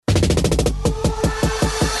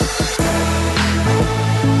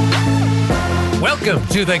Welcome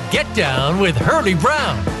to the Get Down with Hurlie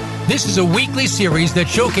Brown. This is a weekly series that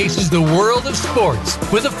showcases the world of sports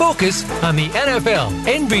with a focus on the NFL,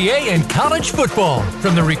 NBA, and college football.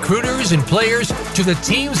 From the recruiters and players to the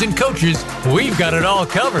teams and coaches, we've got it all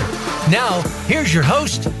covered. Now, here's your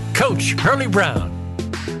host, Coach Hurlie Brown.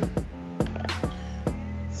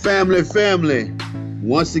 Family.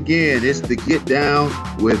 Once again, it's the Get Down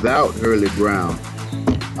without Hurlie Brown.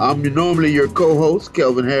 I'm normally your co-host,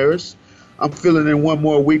 Kelvin Harris. I'm filling in one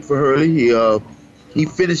more week for Hurlie. He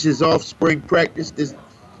finishes off spring practice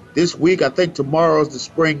this week. I think tomorrow's the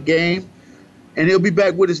spring game, and he'll be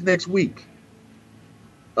back with us next week.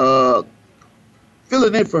 Filling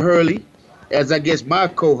in for Hurlie, as I guess my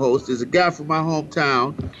co-host, is a guy from my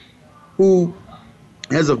hometown who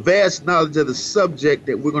has a vast knowledge of the subject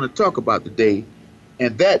that we're going to talk about today,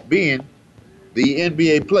 and that being the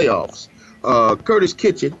NBA playoffs. Curtis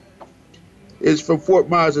Kitchen is from Fort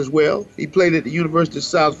Myers as well. He played at the University of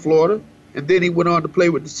South Florida, and then he went on to play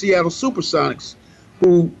with the Seattle Supersonics,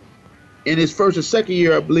 who in his first or second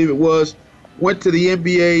year, I believe it was, went to the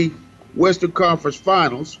NBA Western Conference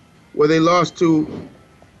Finals, where they lost to,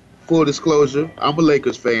 full disclosure, I'm a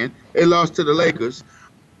Lakers fan, they lost to the Lakers.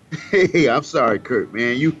 Hey, I'm sorry, Kurt,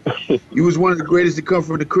 man. You was one of the greatest to come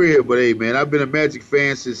from the crib, but hey, man, I've been a Magic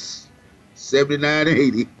fan since 79 and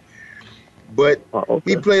 80. But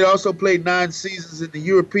he also played 9 seasons in the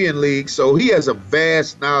European League, so he has a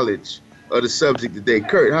vast knowledge of the subject today.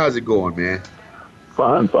 Kurt, how's it going, man?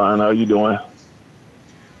 Fine. How you doing?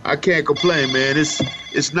 I can't complain, man.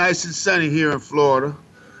 It's nice and sunny here in Florida.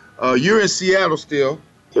 You're in Seattle still.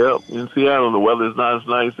 Yep, in Seattle. The weather is not as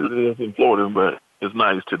nice as it is in Florida, but it's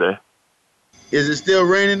nice today. Is it still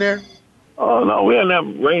raining there? Oh, no, we haven't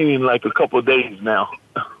had rain in like a couple of days now.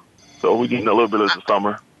 So we're getting a little bit of the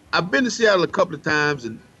summer. I've been to Seattle a couple of times,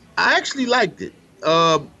 and I actually liked it.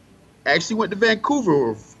 Actually went to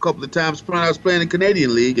Vancouver a couple of times when I was playing in the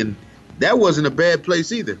Canadian League, and that wasn't a bad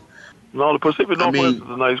place either. No, the Pacific Northwest is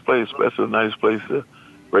a nice place. That's a nice place to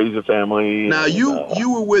raise a family. Now, you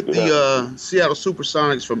were with the Seattle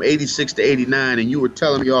Supersonics from 86 to 89, and you were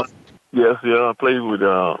telling me off. Yes, I played with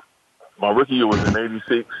my rookie year was in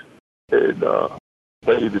 86, and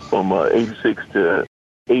played from 86 to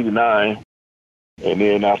 89. And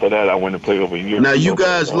then after that, I went to play over a year. Now, you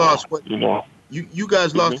guys lost what? You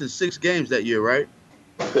guys lost Mm-hmm. in 6 games that year, right?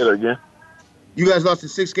 Say that again. You guys lost in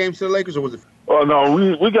 6 games to the Lakers, or was it? Oh, no,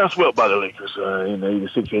 we got swept by the Lakers in the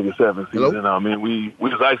 86, 87 season. Hello? I mean, we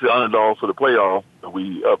was actually underdogs for the playoff.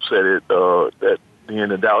 We upset it at the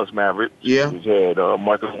end of Dallas Mavericks. Yeah. We had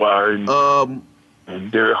Marcus Wire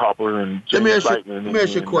and Derek Hopper and James Let me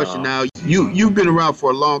ask you a question now. You've been around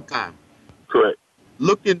for a long time. Correct.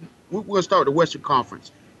 We're going to start with the Western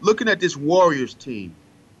Conference. Looking at this Warriors team,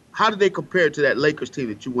 how do they compare to that Lakers team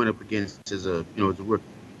that you went up against as a rookie?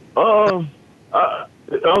 I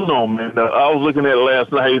don't know, man. I was looking at it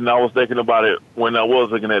last night, and I was thinking about it when I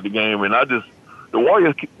was looking at the game, and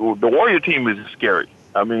the Warrior team is scary.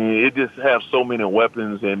 I mean, it just has so many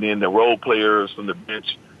weapons, and then the role players from the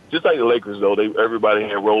bench, just like the Lakers, though, everybody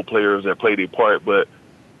had role players that played their part. But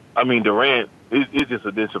I mean, Durant, it's just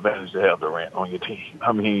a disadvantage to have Durant on your team.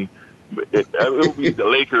 I mean, it would be the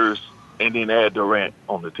Lakers and then add Durant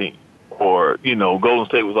on the team, or Golden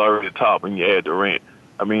State was already at the top and you add Durant.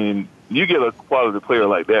 I mean, you get a quality player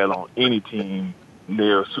like that on any team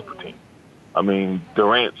near a super team. I mean,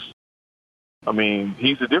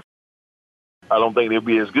 he's a different. I don't think they'll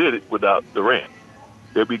be as good without Durant.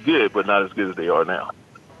 They'll be good, but not as good as they are now.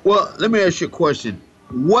 Well, let me ask you a question.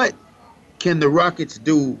 What can the Rockets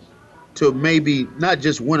do to maybe not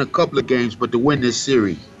just win a couple of games, but to win this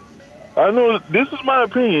series? I know this is my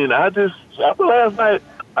opinion. After last night,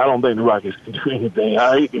 I don't think the Rockets can do anything.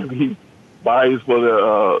 I hate to be biased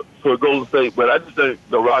for Golden State, but I just think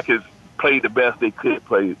the Rockets played the best they could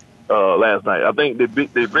play last night. I think the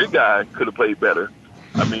big guy could have played better.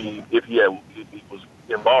 I mean, if he was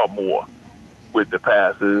involved more with the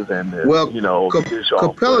passes and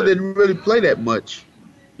Capella didn't really play that much.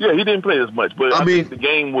 Yeah, he didn't play as much, but I think the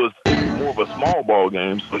game was more of a small ball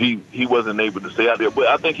game, so he wasn't able to stay out there. But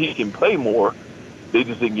I think he can play more. They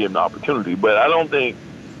just didn't give him the opportunity. But I don't think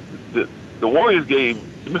the Warriors the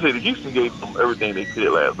Houston gave them everything they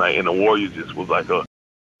could last night, and the Warriors just was like a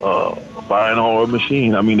fire on a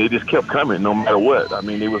machine. I mean, they just kept coming no matter what. I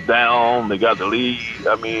mean, they was down, they got the lead.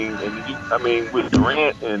 I mean, with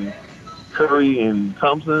Durant and Curry and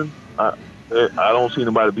Thompson, I don't see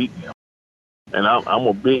nobody beating them. And I'm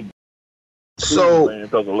a big fan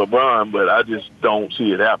because of LeBron, but I just don't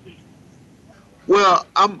see it happening. Well,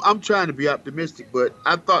 I'm trying to be optimistic, but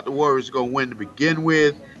I thought the Warriors were going to win to begin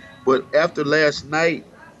with. But after last night,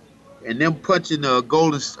 and them punching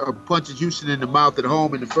punching Houston in the mouth at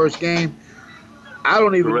home in the first game, I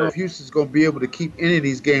don't even know if Houston's going to be able to keep any of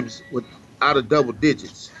these games out of double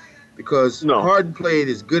digits, because Harden played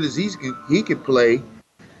as good as he can play.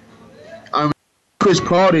 I mean, Chris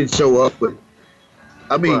Paul didn't show up, but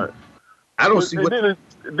I mean, I don't see what.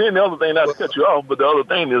 Then the other thing, not to cut you off, but the other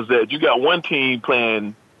thing is that you got one team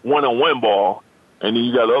playing one-on-one ball, and then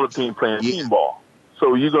you got the other team playing team ball.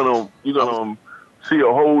 So you're gonna see a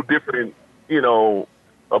whole different, a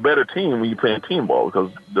better team when you're playing team ball,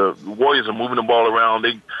 because the Warriors are moving the ball around.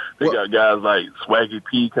 They got guys like Swaggy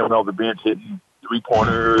P coming off the bench hitting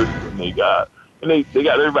 3-pointers, and they got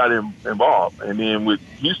everybody involved. And then with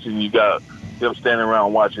Houston, you got them standing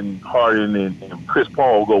around watching Harden and Chris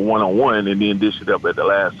Paul go one-on-one and then dish it up at the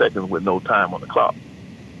last second with no time on the clock.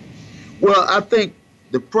 Well, I think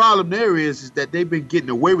the problem there is that they've been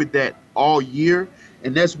getting away with that all year,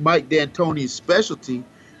 and that's Mike D'Antoni's specialty.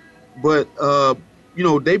 But,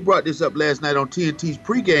 they brought this up last night on TNT's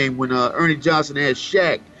pregame when Ernie Johnson had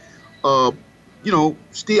Shaq.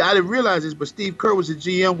 Steve, I didn't realize this, but Steve Kerr was the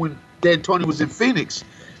GM when D'Antoni was in Phoenix.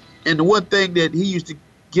 And the one thing that he used to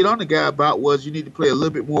get on the guy about was you need to play a little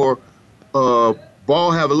bit more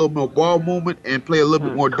ball, have a little more ball movement, and play a little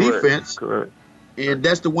bit more defense. Correct. And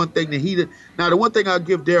that's the one thing that he did. Now, the one thing I'll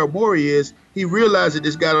give Daryl Morey is he realized that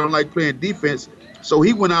this guy don't like playing defense, so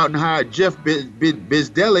he went out and hired Jeff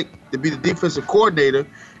Bizdelic to be the defensive coordinator,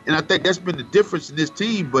 and I think that's been the difference in this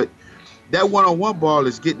team. But that one-on-one ball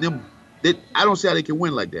is getting them. I don't see how they can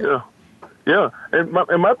win like that. Yeah. And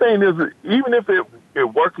my thing is, even if it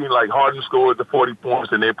working, like Harden scored the 40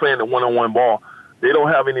 points and they're playing the one-on-one ball, they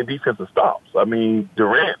don't have any defensive stops. I mean,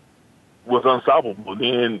 Durant was unstoppable.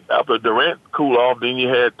 Then after Durant cooled off, then you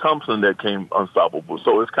had Thompson that came unstoppable.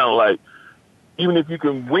 So it's kind of like, even if you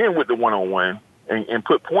can win with the one-on-one and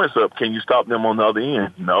put points up, can you stop them on the other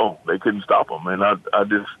end? No, they couldn't stop them. And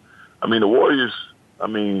the Warriors,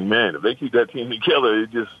 man, if they keep that team together,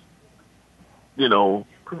 it just,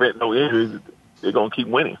 prevent no injuries, they're going to keep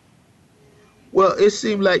winning. Well, it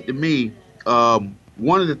seemed like to me,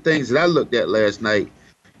 one of the things that I looked at last night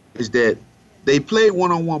is that they played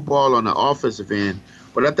one-on-one ball on the offensive end,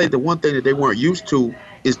 but I think the one thing that they weren't used to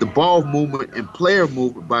is the ball movement and player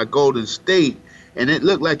movement by Golden State, and it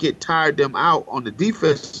looked like it tired them out on the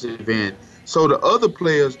defensive end. So the other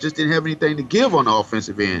players just didn't have anything to give on the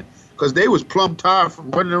offensive end because they was plumb tired from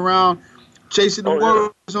running around chasing the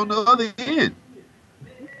Warriors on the other end.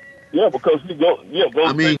 Yeah, because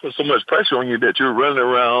Golden State put so much pressure on you that you're running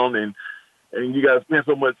around and you got to spend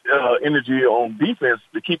so much energy on defense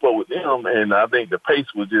to keep up with them. And I think the pace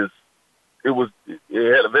was just,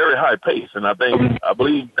 it had a very high pace. And I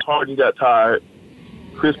believe Harden got tired.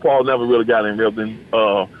 Chris Paul never really got in rhythm.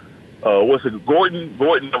 Gordon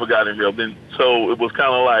never got in rhythm. So it was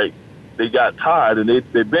kind of like they got tired, and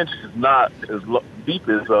their bench is not as deep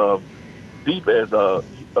as Golden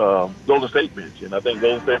State bench. And I think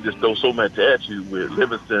Golden State just throws so much at you with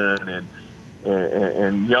Livingston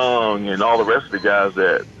and Young and all the rest of the guys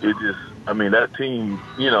that it just, that team,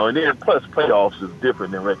 and then plus playoffs is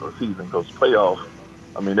different than regular season because playoffs,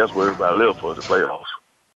 that's where everybody lives for, the playoffs.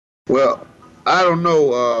 Well, I don't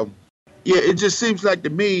know. It just seems like to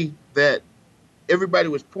me that everybody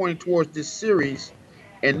was pointing towards this series,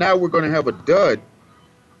 and now we're going to have a dud.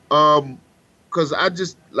 Because I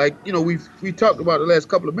just, we talked about the last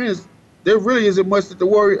couple of minutes, there really isn't much that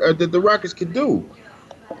the Rockets can do.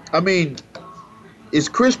 Is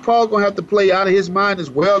Chris Paul going to have to play out of his mind as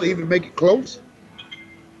well to even make it close?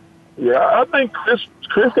 Yeah, I think Chris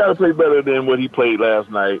got to play better than what he played last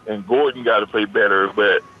night, and Gordon got to play better,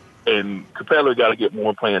 and Capella got to get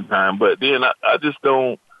more playing time. But then I just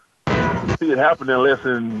don't see it happening unless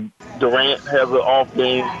Durant has an off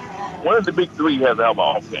game. One of the big three has to have an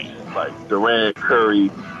off game, like Durant, Curry.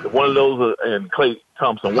 One of those and Klay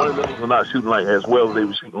Thompson. One of those are not shooting like as well as they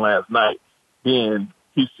were shooting last night. Then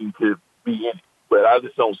Houston could be in it. But I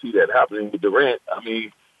just don't see that happening with Durant.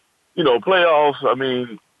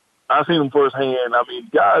 Playoffs, I've seen them firsthand.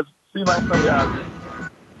 Guys, seem like some guys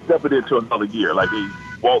stepping into another gear. Like they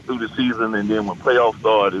walk through the season, and then when playoffs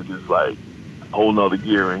start, it's just like a whole nother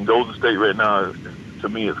gear. And Golden State right now, to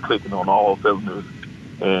me, is clicking on all cylinders,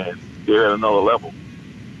 and they're at another level.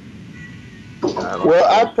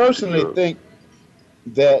 I personally think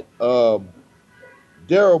that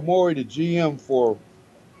Daryl Morey, the GM for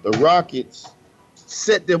the Rockets,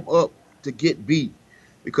 set them up to get beat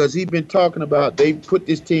because he's been talking about they put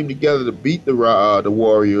this team together to beat the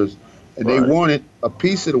Warriors, and they wanted a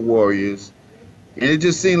piece of the Warriors. And it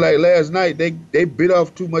just seemed like last night they bit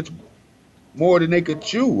off too much more than they could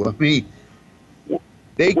chew.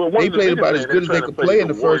 They They played about as good as they could play in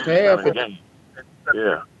the first half.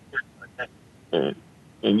 Yeah. And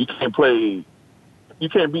you can't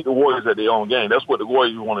beat the Warriors at their own game. That's what the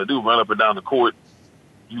Warriors want to do, run up and down the court.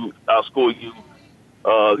 You outscore you.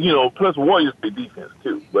 Plus Warriors play defense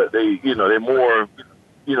too, but they're more,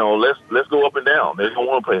 let's go up and down. They don't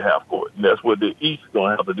want to play half court. And that's what the East is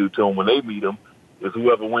going to have to do to them when they meet them, is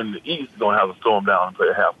whoever wins the East is going to have to slow them down and play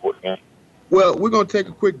a half court game. Well, we're going to take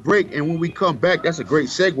a quick break, and when we come back, that's a great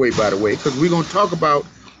segue, by the way, because we're going to talk about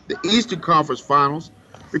the Eastern Conference Finals,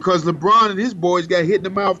 because LeBron and his boys got hit in the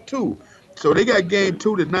mouth too. So they got game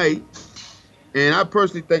 2 tonight, and I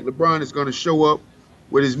personally think LeBron is going to show up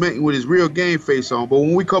with his real game face on. But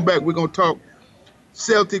when we come back, we're going to talk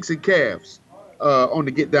Celtics and Cavs on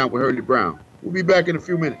the Get Down with Hurlie Brown. We'll be back in a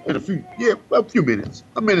few minutes. A few minutes,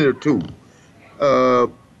 a minute or two.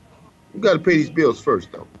 We got to pay these bills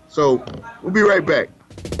first, though. So we'll be right back.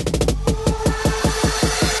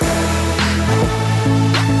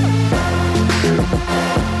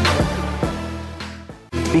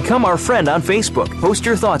 Become our friend on Facebook. Post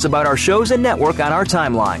your thoughts about our shows and network on our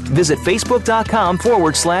timeline. Visit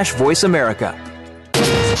facebook.com/Voice America.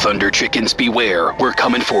 Thunder chickens beware, we're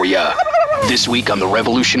coming for ya. This week on The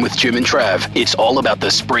Revolution with Jim and Trav, it's all about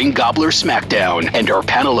the Spring Gobbler Smackdown, and our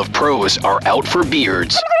panel of pros are out for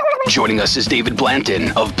beards. Joining us is David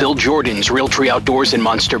Blanton of Bill Jordan's Realtree Outdoors and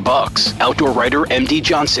Monster Bucks, outdoor writer M.D.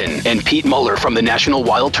 Johnson, and Pete Muller from the National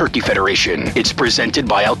Wild Turkey Federation. It's presented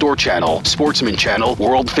by Outdoor Channel, Sportsman Channel,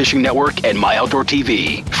 World Fishing Network, and My Outdoor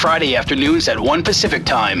TV. Friday afternoons at 1 Pacific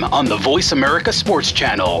Time on the Voice America Sports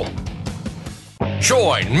Channel.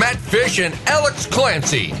 Join Matt Fish and Alex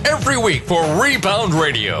Clancy every week for Rebound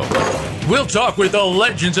Radio. We'll talk with the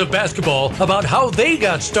legends of basketball about how they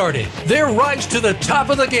got started, their rise to the top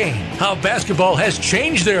of the game, how basketball has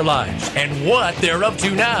changed their lives, and what they're up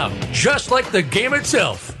to now. Just like the game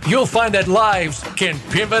itself, you'll find that lives can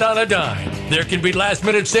pivot on a dime. There can be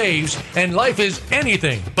last-minute saves, and life is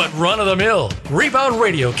anything but run-of-the-mill. Rebound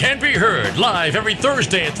Radio can be heard live every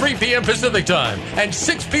Thursday at 3 p.m. Pacific Time and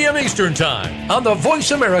 6 p.m. Eastern Time on the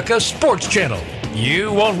Voice America Sports Channel.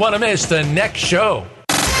 You won't want to miss the next show.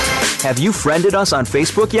 Have you friended us on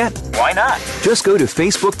Facebook yet? Why not? Just go to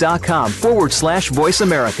facebook.com/Voice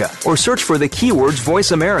America or search for the keywords Voice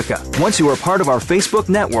America. Once you are part of our Facebook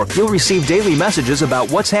network, you'll receive daily messages about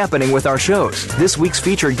what's happening with our shows, this week's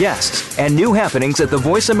featured guests, and new happenings at the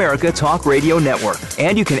Voice America Talk Radio Network.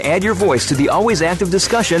 And you can add your voice to the always active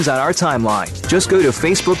discussions on our timeline. Just go to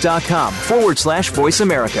facebook.com/Voice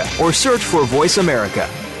America or search for Voice America.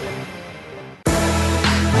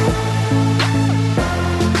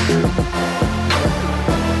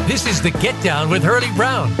 This is the Get Down with Hurlie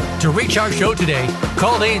Brown. To reach our show today,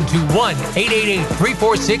 call in to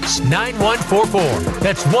 1-888-346-9144.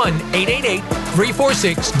 That's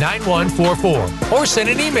 1-888-346-9144. Or send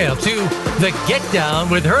an email to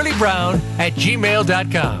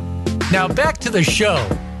thegetdownwithhurliebrown@gmail.com. Now back to the show.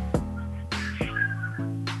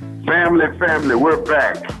 Family, we're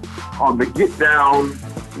back on the Get Down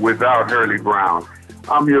without Hurlie Brown.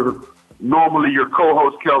 I'm normally your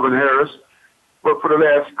co-host, Kelvin Harris. But for the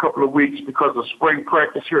last couple of weeks, because of spring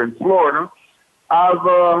practice here in Florida, I've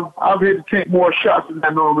had to take more shots than I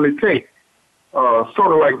normally take.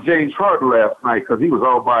 Sort of like James Harden last night, because he was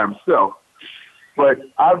all by himself. But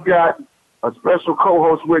I've got a special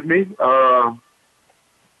co-host with me,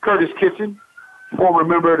 Curtis Kitchen, former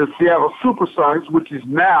member of the Seattle Supersonics, which is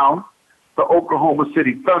now the Oklahoma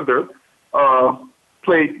City Thunder.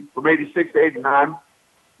 Played from 86 to 89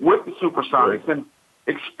 with the Supersonics and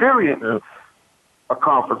experienced a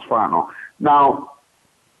conference final. Now,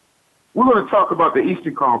 we're going to talk about the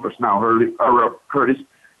Eastern Conference now, Curtis.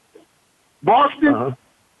 Boston,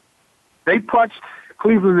 they punched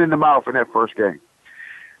Cleveland in the mouth in that first game.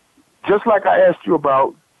 Just like I asked you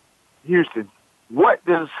about Houston, what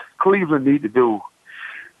does Cleveland need to do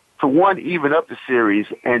to, one, even up the series,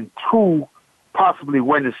 and two, possibly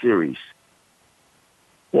win the series?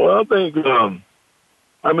 Well, I think they'll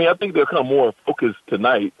come more focused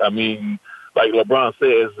tonight. I mean, like LeBron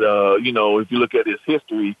says, if you look at his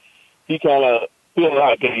history, he kind of filled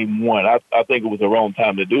out game one. I think it was the wrong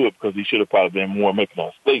time to do it because he should have probably been more making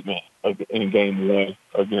a statement in game one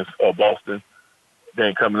against Boston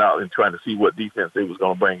than coming out and trying to see what defense they was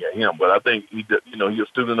going to bring at him. But I think he's a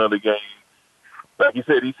student of the game. Like you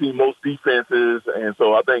said, he's seen most defenses, and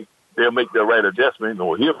so I think they'll make the right adjustment,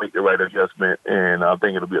 or he'll make the right adjustment, and I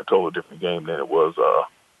think it'll be a totally different game than it was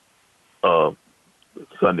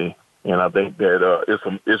Sunday. And I think that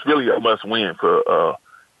it's really a must-win for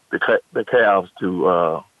the Cavs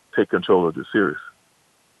to take control of the series.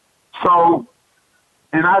 So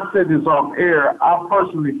and I said this off air, I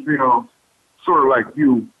personally feel sort of like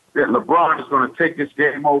you that LeBron is going to take this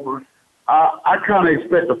game over. I kind of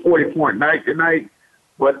expect a 40-point night tonight,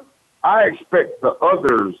 but I expect the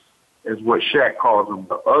others, is what Shaq calls them,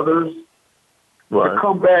 the others, to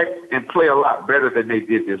come back and play a lot better than they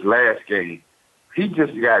did this last game. He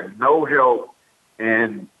just got no help,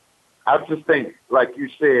 and I just think, like you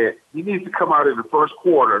said, he needs to come out in the first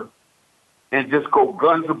quarter and just go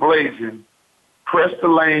guns a-blazing, press the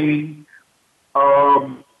lane,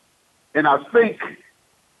 and I think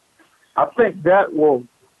that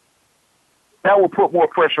will put more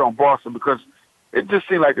pressure on Boston, because it just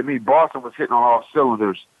seemed like to me Boston was hitting on all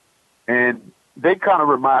cylinders, and they kind of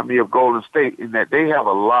remind me of Golden State in that they have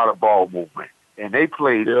a lot of ball movement, and they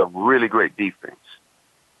played some really great defense.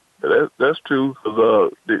 That's true,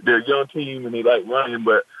 because they're a young team and they like running,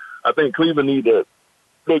 but I think Cleveland need to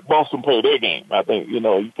make Boston play their game. I think, you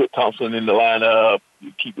put Thompson in the lineup,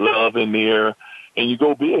 you keep Love in there, and you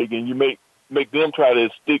go big, and you make them try to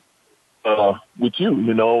stick with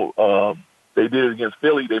you. They did it against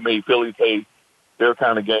Philly. They made Philly play their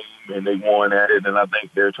kind of game, and they won at it, and I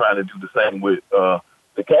think they're trying to do the same with the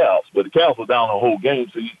Cavs. But the Cavs were down the whole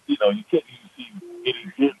game, so, you can't even see any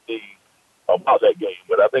good things about that game.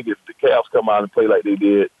 But I think if the Cavs come out and play like they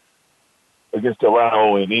did against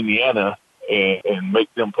Toronto and Indiana and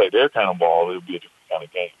make them play their kind of ball, it'll be a different kind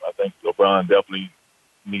of game. I think LeBron definitely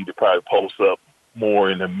need to probably post up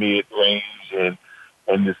more in the mid-range and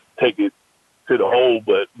just take it to the hole,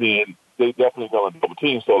 but then they definitely going to double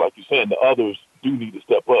team. So like you're saying, the others do need to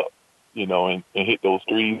step up, and hit those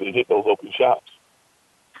threes and hit those open shots.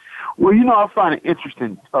 Well, I find it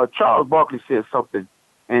interesting. Charles Barkley said something,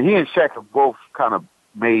 and he and Shaq have both kind of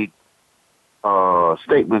made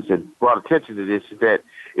statements and brought attention to this, is that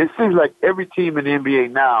it seems like every team in the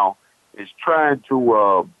NBA now is trying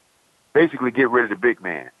to basically get rid of the big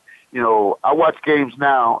man. I watch games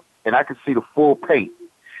now, and I can see the full paint.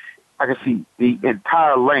 I can see the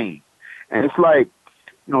entire lane. And it's like,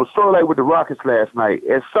 sort of like with the Rockets last night.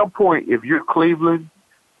 At some point, if you're Cleveland,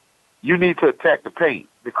 you need to attack the paint,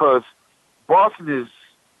 because Boston is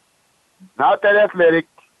not that athletic.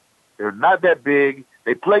 They're not that big.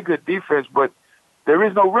 They play good defense, but there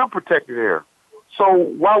is no rim protector there. So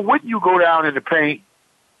why wouldn't you go down in the paint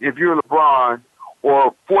if you're LeBron,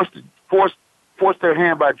 or force their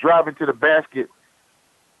hand by driving to the basket,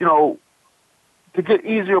 to get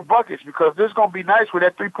easier buckets, because there's going to be nights where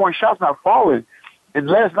that three-point shot's not falling. And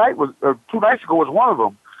last night 2 nights ago was one of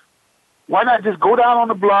them. Why not just go down on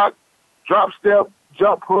the block, drop step,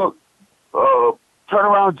 jump hook,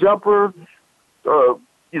 turnaround jumper,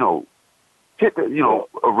 hit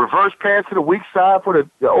a reverse pass to the weak side for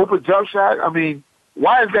the open jump shot? I mean,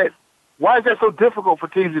 why is that so difficult for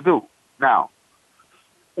teams to do now?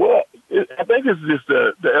 Well, I think it's just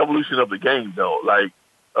the evolution of the game, though. Like,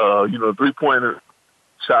 the three-pointer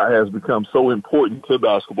shot has become so important to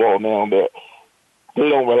basketball now that they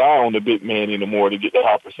don't rely on the big man anymore to get the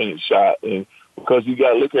high percentage shot. And because you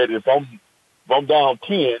got to look at it, if I'm down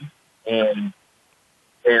 10 and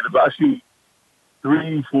if I shoot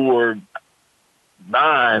 3 for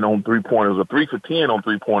 9 on three-pointers or 3 for 10 on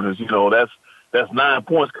three-pointers, that's 9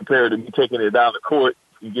 points compared to me taking it down the court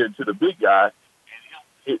and getting to the big guy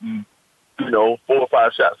and him hitting 4 or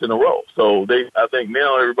 5 shots in a row. So I think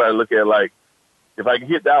now everybody look at it like, if I can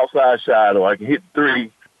hit the outside shot or I can hit 3,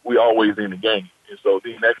 we always in the game. And so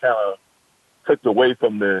then that kind of took away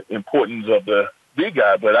from the importance of the big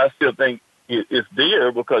guy. But I still think it's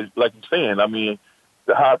there because, like you're saying, I mean,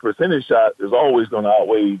 the high percentage shot is always going to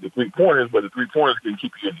outweigh the three-pointers, but the three-pointers can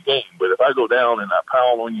keep you in the game. But if I go down and I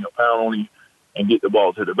pound on you and get the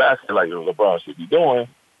ball to the basket like LeBron should be doing,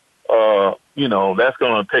 that's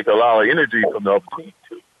going to take a lot of energy from the other team,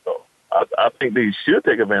 too. So I think they should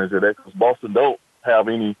take advantage of that, because Boston don't have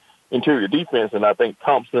any interior defense, and I think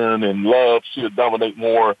Thompson and Love should dominate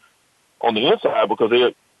more on the inside, because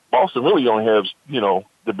Boston really only has,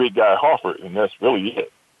 the big guy Horford, and that's really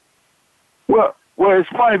it. Well, it's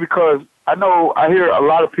funny because I hear a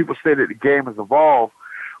lot of people say that the game has evolved,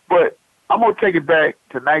 but I'm going to take it back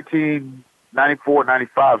to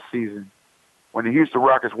 1994-95 season when the Houston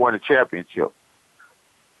Rockets won the championship.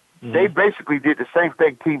 Mm-hmm. They basically did the same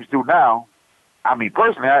thing teams do now. I mean,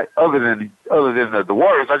 personally, other than the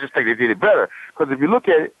Warriors, I just think they did it better. Because if you look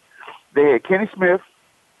at it, they had Kenny Smith,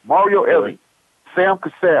 Mario Elie, Sam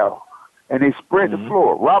Cassell, and they spread the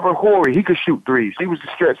floor. Robert Horry, he could shoot threes. He was the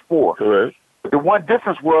stretch 4. Correct. But the one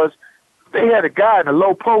difference was they had a guy in the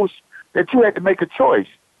low post that you had to make a choice.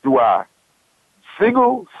 Do I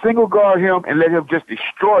single guard him and let him just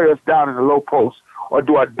destroy us down in the low post, or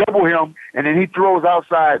do I double him and then he throws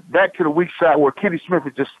outside back to the weak side where Kenny Smith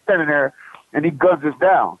is just standing there and he guns us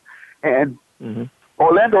down? And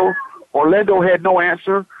Orlando had no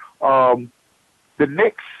answer. The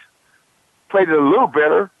Knicks played it a little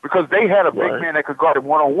better because they had a big man that could guard him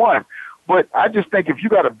one-on-one. But I just think if you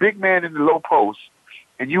got a big man in the low post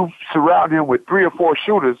and you surround him with 3 or 4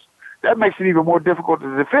 shooters, that makes it even more difficult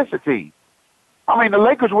to defend the team. I mean, the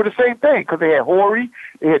Lakers were the same thing because they had Hurlie,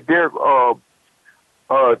 they had Derek, the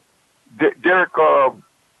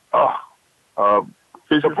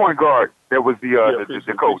point guard that was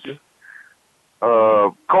the coach.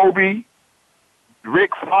 Kobe,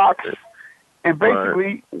 Rick Fox, and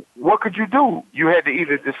basically, what could you do? You had to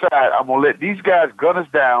either decide, I'm going to let these guys gun us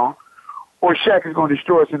down, or Shaq is going to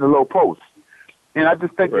destroy us in the low post. And I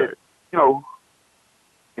just think that,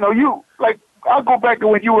 I'll go back to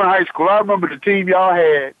when you were in high school. I remember the team y'all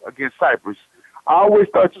had against Cyprus. I always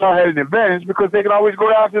thought y'all had an advantage because they could always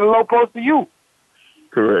go down to the low post to you.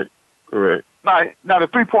 Correct. Now the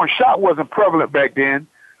 3-point shot wasn't prevalent back then.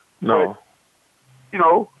 No. But,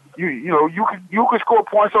 you could score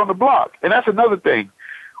points on the block. And that's another thing.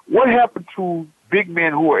 What happened to big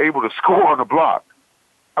men who were able to score on the block?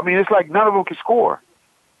 I mean, it's like none of them can score.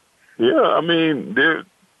 Yeah, I mean, that's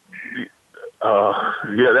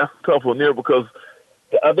a tough one there because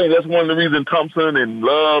I think that's one of the reasons Thompson and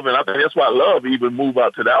Love, and I think that's why Love even moved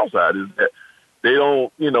out to the outside is that they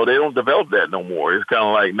don't develop that no more. It's kind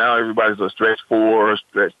of like now everybody's a stretch 4,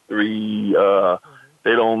 stretch 3.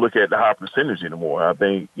 They don't look at the high percentage anymore. I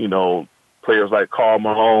think, players like Karl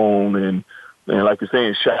Malone and like you're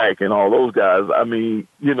saying, Shaq and all those guys, I mean,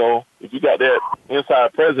 if you got that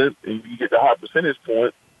inside presence and you get the high percentage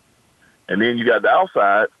point and then you got the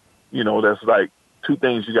outside, that's like 2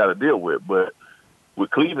 things you got to deal with. But with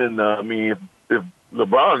Cleveland, I mean, if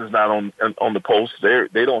LeBron is not on the post,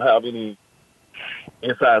 they don't have any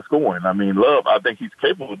inside scoring. I mean, Love, I think he's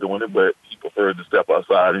capable of doing it, but he prefers to step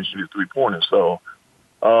outside and shoot 3-pointers. So,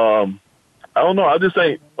 I don't know. I just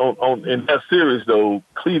think in that series, though,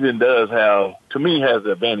 Cleveland has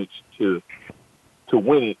the advantage to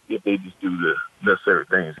win it if they just do the necessary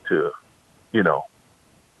things to,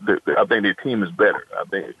 I think their team is better.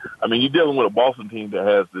 I mean, you're dealing with a Boston team that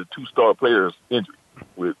has the 2 star players injured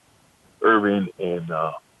with Irving and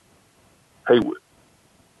Hayward.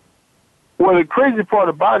 Well, the crazy part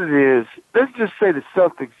about it is, let's just say the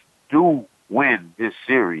Celtics do win this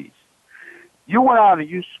series. You went out and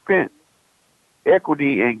you spent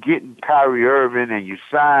equity in getting Kyrie Irving and you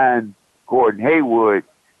signed Gordon Hayward,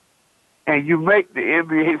 and you make the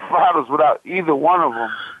NBA Finals without either one of them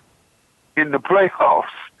in the playoffs.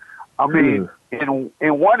 I mean, in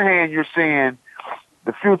one hand, you're saying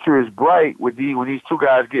the future is bright when these 2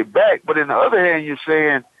 guys get back, but in the other hand, you're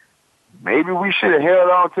saying maybe we should have held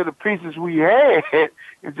on to the pieces we had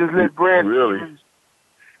and just let Brad. Really?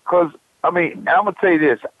 Because, I mean, I'm going to tell you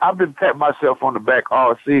this. I've been patting myself on the back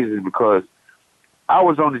all season because I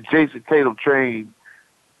was on the Jason Tatum train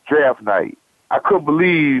draft night. I couldn't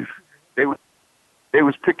believe they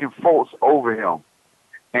was picking Fultz over him.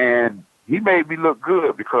 And he made me look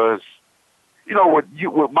good because,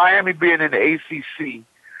 with Miami being in the ACC,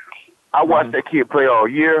 I watched that kid play all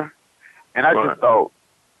year, and I just thought,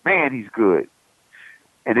 man, he's good.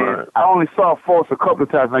 And then I only saw Fultz a couple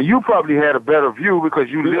of times. Now, you probably had a better view because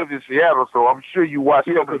you lived in Seattle, so I'm sure you watched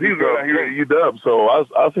him. Because he's right here at UW, so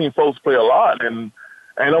I've seen Fultz play a lot, and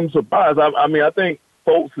I'm surprised. I mean, I think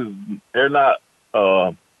Fultz they're not.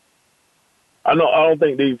 I don't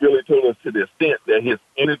think they really told us to the extent that his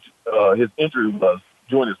injury was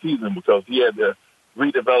during the season because he had to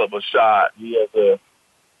redevelop a shot. He had to,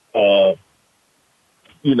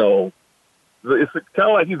 it's kind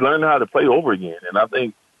of like he's learning how to play over again. And I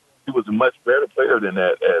think he was a much better player than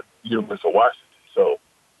that at University of Washington. So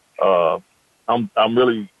I'm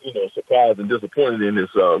really, surprised and disappointed in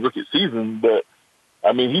this rookie season. But,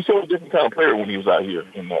 I mean, he showed a different kind of player when he was out here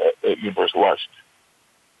at University of Washington.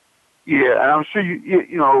 Yeah, and I'm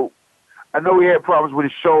sure I know he had problems with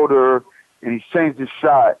his shoulder and he's changed his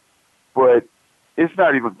shot, but it's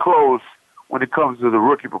not even close when it comes to the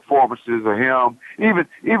rookie performances of him. Even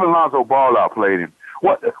Lonzo Ball outplayed him.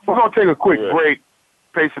 We're going to take a quick break,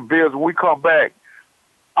 pay some bills. When we come back,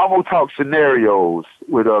 I'm going to talk scenarios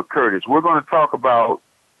with Curtis. We're going to talk about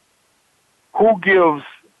who gives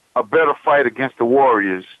a better fight against the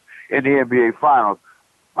Warriors in the NBA Finals.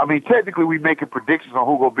 I mean, technically we're making predictions on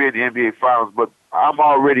who's going to be in the NBA Finals, but I'm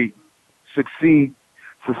already succeeding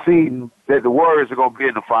that the Warriors are going to be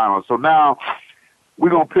in the Finals. So now we're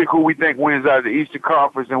going to pick who we think wins out of the Eastern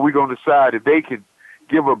Conference, and we're going to decide if they can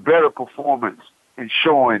give a better performance in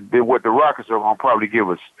showing than what the Rockets are going to probably give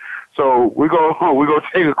us. So we're gonna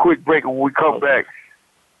take a quick break, and when we come back,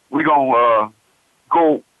 we're gonna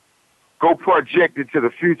go project into the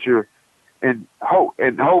future, and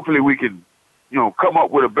hopefully we can, come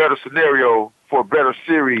up with a better scenario for a better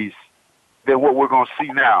series than what we're gonna see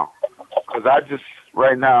now. Because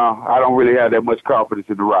right now, I don't really have that much confidence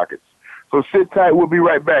in the Rockets. So sit tight. We'll be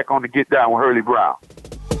right back on the Get Down with Hurlie Brown.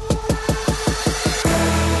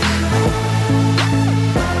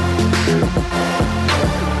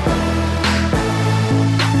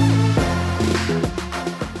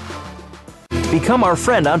 Become our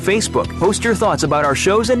friend on Facebook. Post your thoughts about our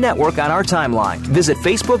shows and network on our timeline. Visit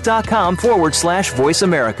facebook.com/Voice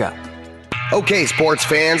America. Okay, sports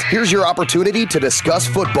fans, here's your opportunity to discuss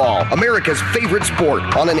football, America's favorite sport.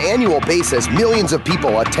 On an annual basis, millions of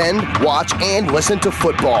people attend, watch, and listen to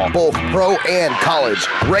football, both pro and college.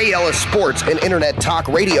 Ray Ellis Sports, an internet talk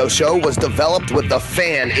radio show, was developed with the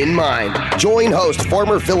fan in mind. Join host,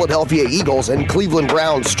 former Philadelphia Eagles and Cleveland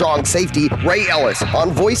Browns strong safety Ray Ellis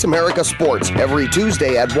on Voice America Sports every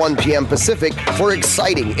Tuesday at 1 p.m. Pacific for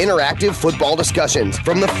exciting, interactive football discussions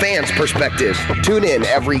from the fans' perspective. Tune in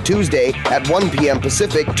every Tuesday at 1 p.m.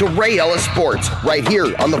 Pacific to Ray Ellis Sports right here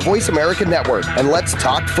on the Voice America Network, and let's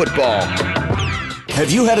talk football. Have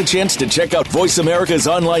you had a chance to check out Voice America's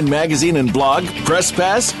online magazine and blog, Press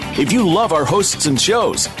Pass? If you love our hosts and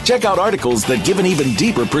shows, check out articles that give an even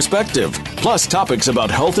deeper perspective, plus topics about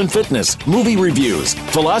health and fitness, movie reviews,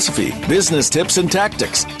 philosophy, business tips and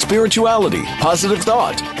tactics, spirituality, positive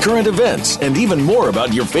thought, current events, and even more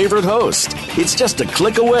about your favorite host. It's just a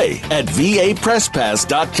click away at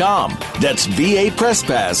vapresspass.com. That's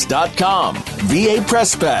vapresspass.com. VA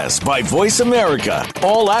Press Pass by Voice America.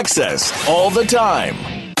 All access, all the time.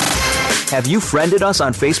 Have you friended us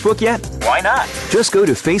on Facebook yet? Why not? Just go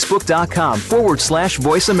to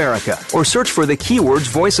facebook.com/Voice America or search for the keywords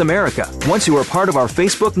Voice America. Once you are part of our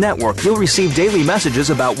Facebook network, you'll receive daily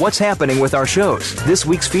messages about what's happening with our shows, this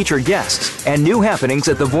week's featured guests, and new happenings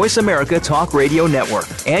at the Voice America Talk Radio Network.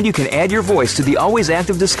 And you can add your voice to the always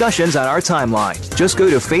active discussions on our timeline. Just go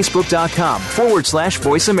to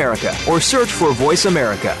facebook.com/Voice America or search for Voice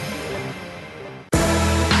America.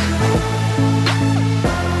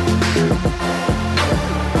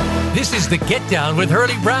 This is the Get Down with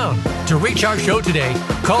Hurlie Brown. To reach our show today,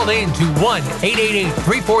 call in to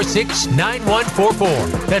 1-888-346-9144.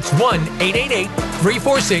 That's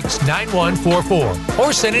 1-888-346-9144.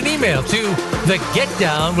 Or send an email to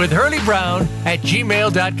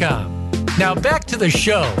thegetdownwithhurliebrown@gmail.com. Now back to the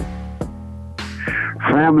show.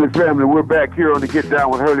 Family, we're back here on the Get Down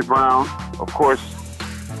with Hurlie Brown. Of course,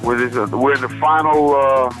 we're in the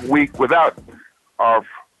final week without our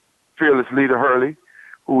fearless leader, Hurlie,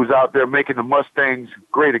 who's out there making the Mustangs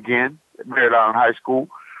great again at Merritt Island High School.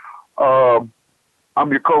 I'm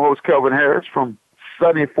your co-host, Kelvin Harris, from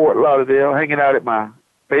sunny Fort Lauderdale, hanging out at my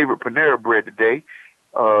favorite Panera Bread today.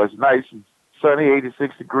 It's nice and sunny,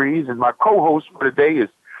 86 degrees, and my co-host for today is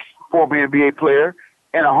former NBA player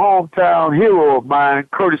and a hometown hero of mine,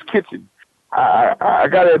 Curtis Kitchen. I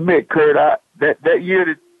got to admit, Kurt, that year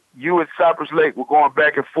that you and Cypress Lake were going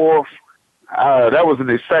back and forth, that was an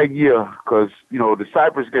exciting year because, the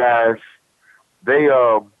Cypress guys, they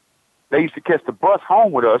used to catch the bus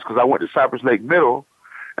home with us because I went to Cypress Lake Middle.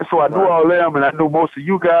 And so I knew all them, and I knew most of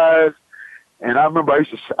you guys. And I remember I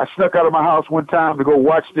snuck out of my house one time to go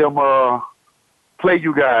watch them play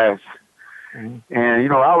you guys. Mm-hmm.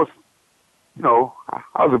 And, I was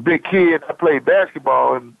a big kid. I played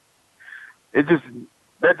basketball, and that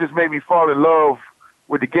just made me fall in love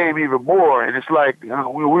with the game even more. And it's like, we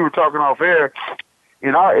were talking off air,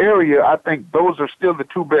 in our area, I think those are still the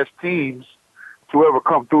two best teams to ever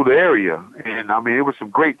come through the area. And, it was some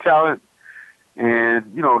great talent.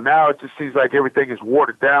 And, now it just seems like everything is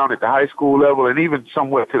watered down at the high school level and even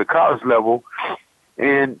somewhat to the college level.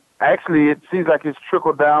 And actually, it seems like it's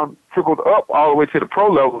trickled up all the way to the pro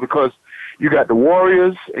level because you got the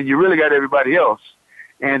Warriors and you really got everybody else.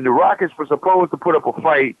 And the Rockets were supposed to put up a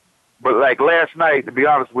fight, but like last night, to be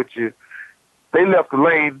honest with you, they left the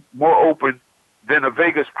lane more open than the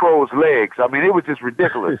Vegas pros' legs. It was just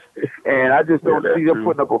ridiculous. And I just don't see them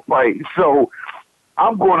putting up a fight. So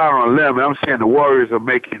I'm going out on a limb, and I'm saying the Warriors are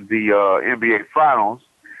making the NBA Finals.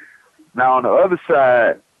 Now, on the other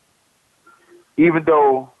side, even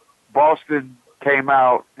though Boston came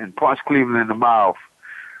out and punched Cleveland in the mouth,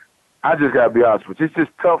 I just got to be honest with you. It's just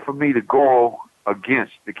tough for me to go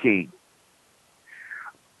against the King.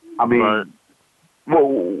 Right.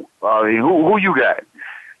 Who you got?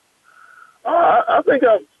 I think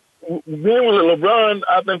being with LeBron,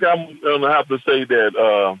 I think I'm going to have to say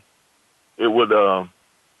that it would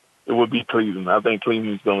be Cleveland. I think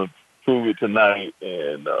Cleveland's going to prove it tonight,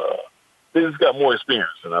 and they just got more experience.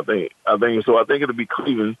 And I think so. I think it'll be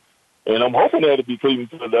Cleveland, and I'm hoping that it'll be Cleveland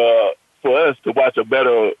for us to watch a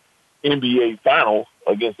better NBA final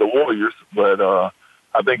against the Warriors. But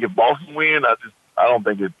I think if Boston win, I don't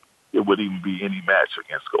think it would even be any match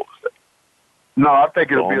against Golden State. No, I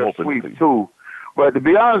think it'll be a sweep too. But to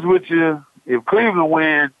be honest with you, if Cleveland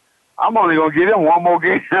win, I'm only gonna give them one more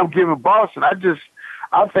game. I'm giving Boston.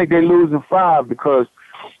 I think they lose in 5 because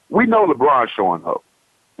we know LeBron's showing up.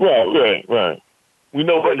 Right. We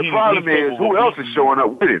know what the problem is. Who else is showing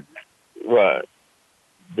up with him? Right.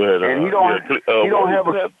 But and he don't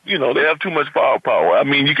have they have too much firepower. I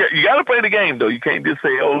mean, you got to play the game though. You can't just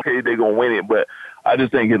say, okay, they're gonna win it. But I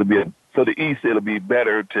just think it'll be for the East. It'll be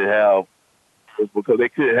better to have because they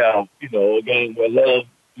could have a game where Love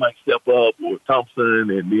might step up or Thompson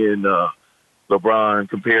and then LeBron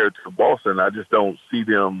compared to Boston. I just don't see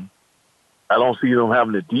them. I don't see them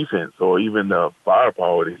having the defense or even the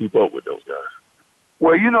firepower to keep up with those guys.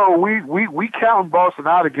 Well, we count Boston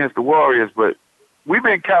out against the Warriors, but we've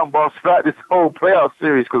been counting Boston out this whole playoff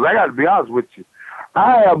series because I got to be honest with you.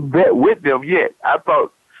 I haven't bet with them yet. I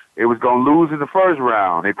thought it was going to lose in the first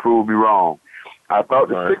round. They proved me wrong. I thought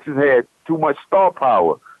the Sixers had too much star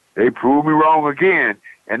power. They proved me wrong again.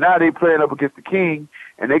 And now they playing up against the King,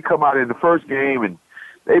 and they come out in the first game, and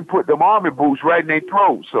they put them army boots right in their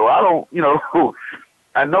throat. So I don't,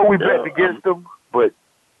 I know we bet against them, but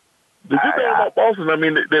the good thing about Boston, I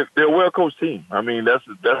mean, they're a well-coached team. I mean, that's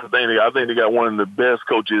the thing. I think they got one of the best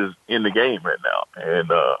coaches in the game right now.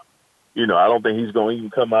 And, I don't think he's going to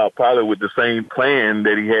even come out probably with the same plan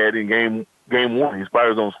that he had in game 1. He's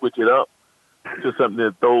probably going to switch it up to something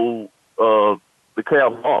that throw the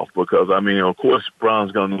Cavs off because, I mean, of course,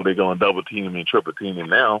 Brown's going to know they're going to double team him and triple team him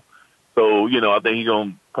now. So, I think he's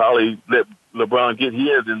going to probably let LeBron get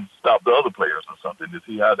his and stop the other players or something to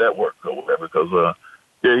see how that works or whatever because,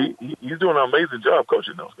 he's doing an amazing job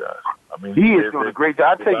coaching those guys. I mean, he is doing a great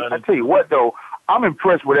job. I tell you what, though, I'm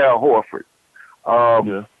impressed with Al Horford.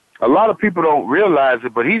 A lot of people don't realize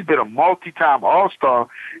it, but he's been a multi-time All-Star,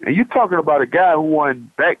 and you're talking about a guy who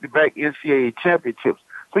won back-to-back NCAA championships.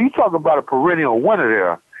 So you're talking about a perennial winner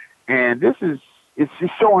there, and it's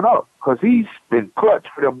showing up because he's been clutch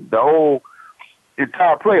for them the whole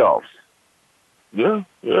entire playoffs. Yeah,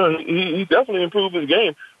 he definitely improved his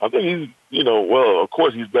game. I think he's, of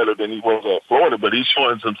course he's better than he was at Florida, but he's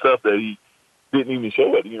showing some stuff that he didn't even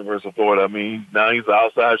show at the University of Florida. I mean, now he's an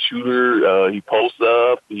outside shooter. He posts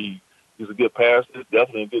up. He's a good passer.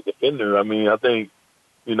 Definitely a good defender. I mean, I think,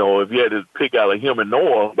 if you had to pick out him and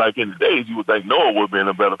Noah back in the days, you would think Noah would have been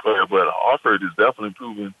a better player, but Horford is definitely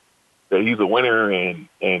proving that he's a winner and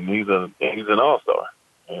he's an all-star.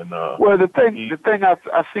 And well, the thing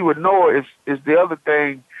I see with Noah is the other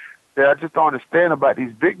thing that I just don't understand about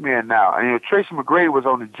these big men now. And Tracy McGrady was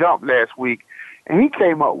on the jump last week, and he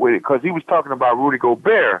came up with it because he was talking about Rudy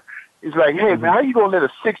Gobert. He's like, hey, man, how you going to let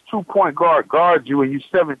a 6'2" point guard you and you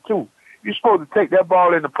 7'2"? You're supposed to take that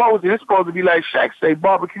ball in the post, and it's supposed to be like Shaq say,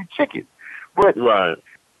 barbecue chicken. But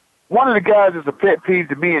one of the guys that's a pet peeve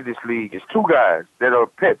to me in this league is 2 guys that are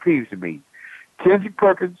pet peeves to me. Kenzie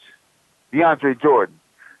Perkins, DeAndre Jordan.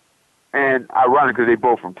 And ironically, they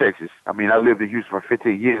both from Texas. I mean, I lived in Houston for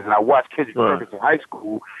 15 years, and I watched Kendrick Perkins in high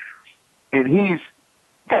school, and he's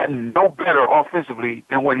gotten no better offensively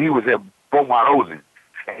than when he was at Beaumont Ozen.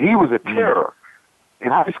 And he was a terror in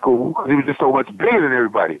high school because he was just so much bigger than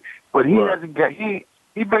everybody. But he hasn't got he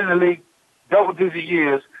been in the league double-digit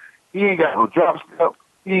years. He ain't got no drop step.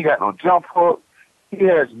 He ain't got no jump hook. He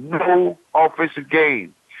has no offensive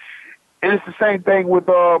game. And it's the same thing with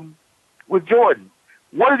Jordan.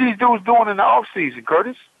 What are these dudes doing in the offseason,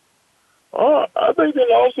 Curtis? I think in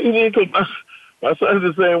the offseason, because my son's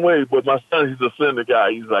the same way, but my son, he's a slender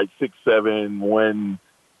guy. He's like 6'7",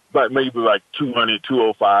 maybe like 200,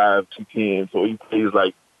 205, 210. So he plays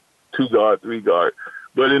like 2 guard, 3 guard.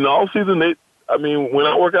 But in the offseason, when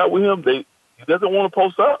I work out with him, he doesn't want to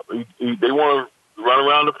post up. They want to run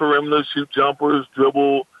around the perimeter, shoot jumpers,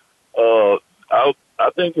 dribble. I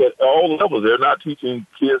think at all levels, they're not teaching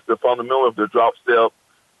kids the fundamental of the drop step,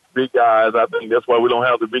 big guys. I think that's why we don't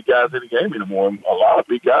have the big guys in the game anymore. A lot of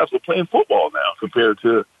big guys are playing football now compared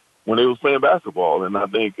to when they was playing basketball. And I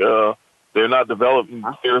think they're not developing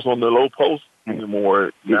players on the low post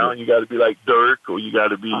anymore. Now you got to be like Dirk, or you got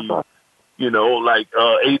to be, like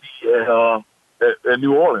AD at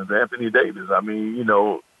New Orleans, Anthony Davis. I mean,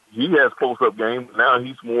 he has post-up games. Now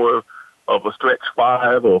he's more of a stretch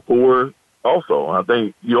 5 or 4 also. I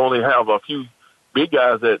think you only have a few big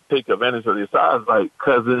guys that take advantage of their size, like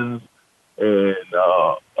Cousins and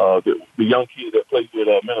the young kid that plays with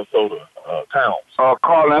Minnesota, Towns.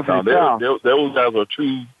 Carl Anthony Towns. Those guys are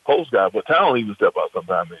true post guys, but Towns even step out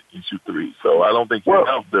sometimes and shoot threes. So I don't think he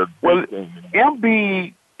helps the big game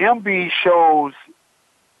anymore. MB shows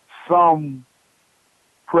some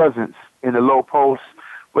presence in the low post,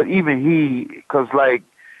 but even because like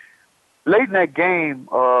late in that game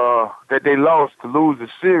that they lost to lose the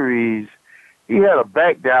series, he had a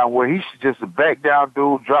back down where he should just a back down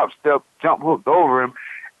dude, drop step, jump hooked over him,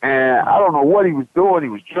 and I don't know what he was doing. He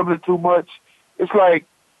was dribbling too much. It's like,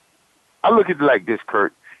 I look at it like this,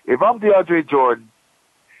 Kurt. If I'm DeAndre Jordan,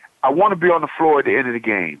 I want to be on the floor at the end of the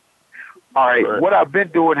game. All right, what I've been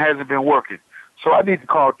doing hasn't been working. So I need to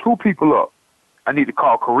call two people up. I need to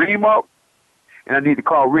call Kareem up, and I need to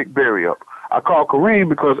call Rick Barry up. I call Kareem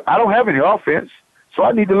because I don't have any offense, so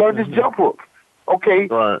I need to learn this jump hook. Okay,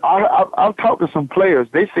 I've talked to some players.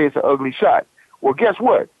 They say it's an ugly shot. Well, guess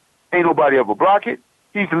what? Ain't nobody ever block it.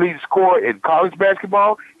 He's the leading scorer in college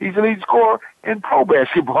basketball. He's the leading scorer in pro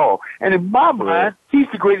basketball. And in my mind, he's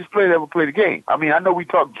the greatest player to ever play the game. I mean, I know we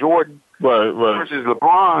talk Jordan versus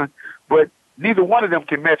LeBron, but neither one of them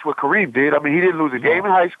can match what Kareem did. I mean, he didn't lose a game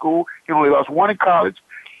in high school. He only lost one in college.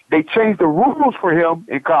 They changed the rules for him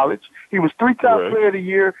in college. He was three-time player of the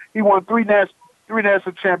year. He won three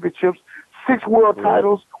national championships, 6 world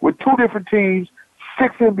titles with 2 different teams,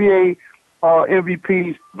 6 NBA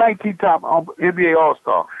MVPs, 19-time NBA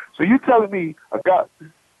All-Star. So you telling me a guy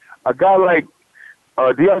like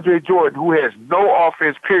DeAndre Jordan, who has no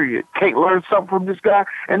offense, period, can't learn something from this guy?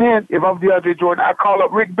 And then if I'm DeAndre Jordan, I call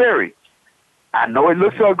up Rick Barry. I know it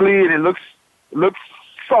looks ugly and it looks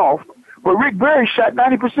soft, but Rick Barry shot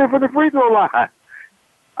 90% from the free throw line.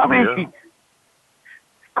 I mean,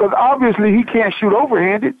 because obviously he can't shoot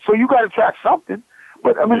overhanded, so you got to try something.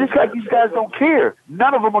 But, I mean, it's like these guys don't care.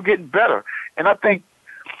 None of them are getting better. And I think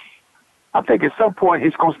at some point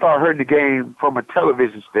it's going to start hurting the game from a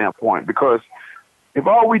television standpoint, because if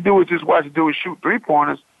all we do is just watch the dude shoot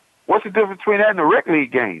three-pointers, what's the difference between that and the rec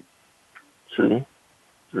league game? True.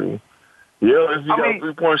 Yeah, if you got a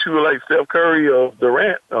three-point shooter like Steph Curry or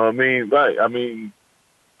Durant, it's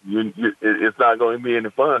not going to be any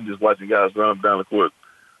fun just watching guys run down the court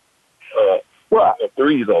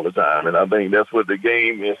threes all the time. And I think that's what the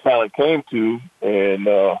game is finally came to. And,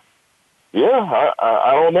 I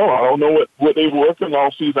don't know. I don't know what they were working all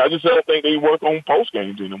season. I just don't think they work on post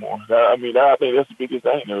games anymore. I think that's the biggest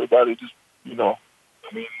thing. Everybody just, a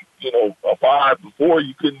 5 before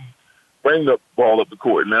you couldn't bring the ball up the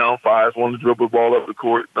court. Now 5s want to dribble the ball up the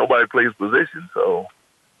court. Nobody plays position. So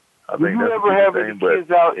I think that's ever have any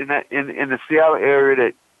kids out in the Seattle area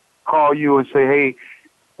that call you and say, hey,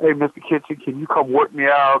 Mr. Kitchen, can you come work me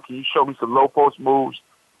out? Can you show me some low post moves?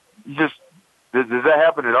 Does that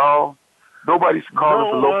happen at all? Nobody's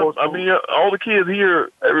calling for low post moves? I mean, all the kids here,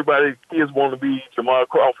 kids want to be Jamal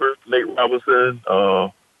Crawford, Nate Robinson,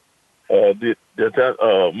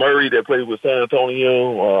 Murray that plays with San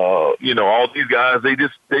Antonio, all these guys. They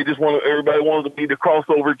just want everybody wanted to be the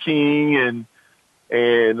crossover king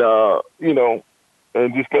and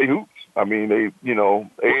just play hoops. I mean, I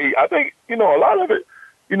think, a lot of it,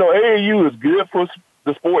 AAU is good for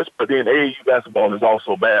the sports, but then AAU basketball is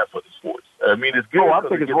also bad for the sports. I mean, it's good. I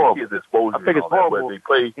think it's horrible. Kids exposure. I think it's horrible. They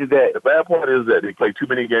play, the bad part is that they play too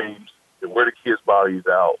many games. They wear the kids' bodies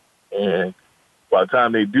out, and by the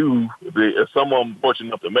time they do, if someone fortunate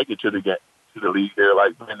enough to make it to the league, they're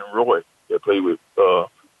like Brandon Roy that played with the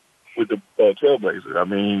Trailblazers. I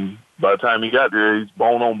mean, by the time he got there, he's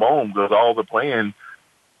bone on bone because all the playing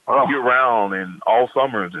year round and all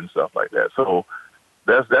summers and stuff like that. So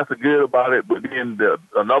that's the good about it. But then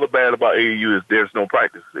another bad about AAU is there's no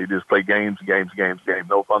practice. They just play games.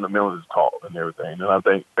 No fundamentals is taught and everything. And I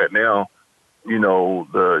think that now,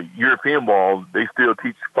 the European ball, they still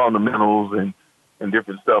teach fundamentals and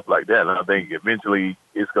different stuff like that. And I think eventually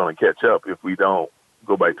it's going to catch up if we don't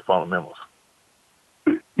go back to fundamentals.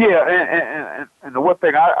 Yeah, and the one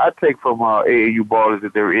thing I take from AAU ball is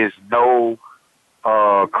that there is no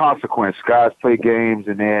consequence. Guys play games,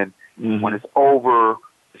 and then when it's over,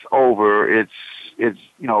 it's over. It's it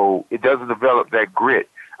doesn't develop that grit.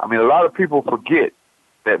 I mean, a lot of people forget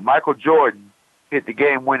that Michael Jordan hit the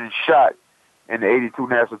game-winning shot in the '82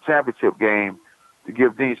 National Championship game to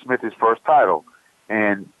give Dean Smith his first title.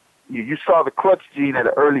 And you saw the clutch gene at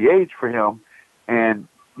an early age for him, and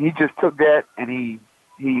he just took that and he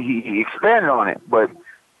expanded on it. But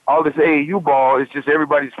all this AAU ball is just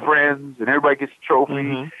everybody's friends and everybody gets a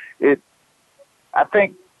trophy. I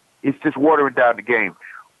think it's just watering down the game.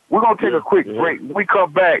 We're going to take a quick break. When we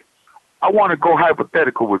come back, I want to go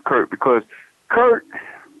hypothetical with Kurt, because Kurt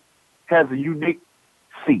has a unique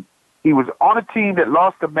seat. He was on a team that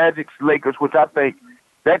lost to Magic's Lakers, which I think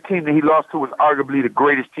that team that he lost to was arguably the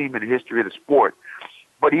greatest team in the history of the sport.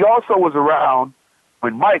 But he also was around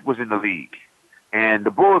when Mike was in the league and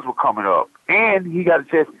the Bulls were coming up, and he got a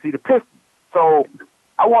chance to see the Pistons. So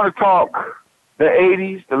I want to talk the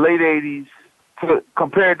 80s, the late 80s,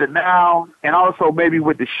 compared to now, and also maybe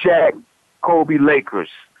with the Shaq, Kobe Lakers.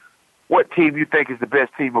 What team you think is the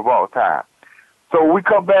best team of all time? So when we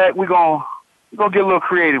come back, we're gonna get a little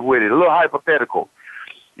creative with it, a little hypothetical.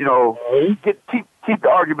 You know, keep the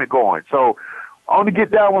argument going. So on to Get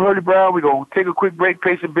Down with Hurlie Brown, we're gonna take a quick break,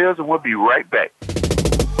 pay some bills, and we'll be right back.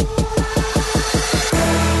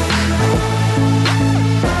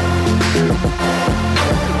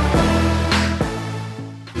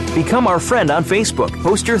 Become our friend on Facebook.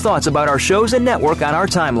 Post your thoughts about our shows and network on our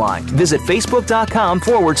timeline. Visit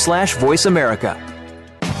facebook.com/Voice America.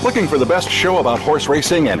 Looking for the best show about horse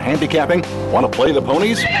racing and handicapping? Want to play the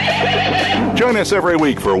ponies? Join us every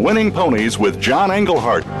week for Winning Ponies with John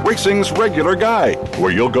Englehart, racing's regular guy,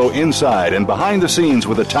 where you'll go inside and behind the scenes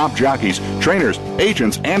with the top jockeys, trainers,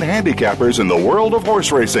 agents, and handicappers in the world of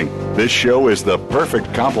horse racing. This show is the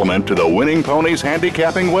perfect complement to the Winning Ponies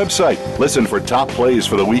handicapping website. Listen for top plays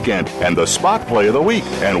for the weekend and the spot play of the week,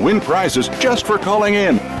 and win prizes just for calling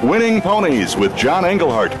in. Winning Ponies with John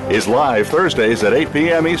Englehart is live Thursdays at 8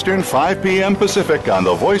 p.m. Eastern, 5 p.m. Pacific on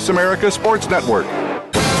the Voice America Sports Network.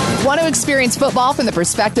 Want to experience football from the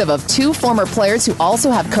perspective of two former players who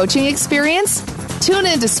also have coaching experience? Tune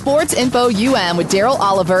in to Sports Info UM with Daryl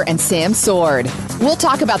Oliver and Sam Sword. We'll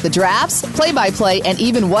talk about the drafts, play-by-play, and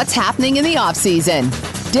even what's happening in the offseason.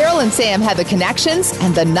 Daryl and Sam have the connections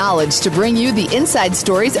and the knowledge to bring you the inside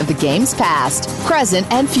stories of the game's past, present,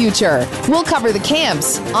 and future. We'll cover the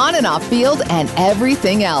camps, on and off field, and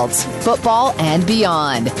everything else, football and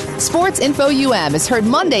beyond. Sports Info UM is heard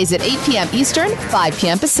Mondays at 8 p.m. Eastern, 5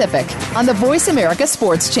 p.m. Pacific on the Voice America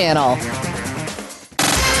Sports Channel.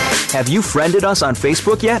 Have you friended us on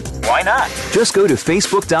Facebook yet? Why not? Just go to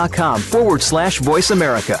facebook.com/Voice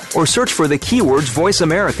America or search for the keywords Voice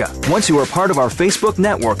America. Once you are part of our Facebook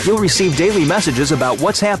network, you'll receive daily messages about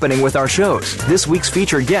what's happening with our shows, this week's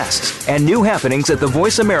featured guests, and new happenings at the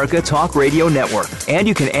Voice America Talk Radio Network. And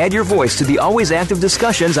you can add your voice to the always active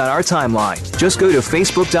discussions on our timeline. Just go to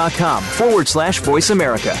facebook.com/Voice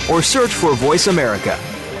America or search for Voice America.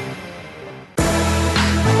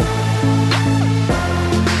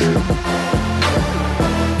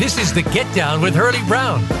 This is the Get Down with Hurlie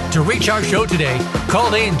Brown. To reach our show today,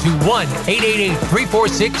 call in to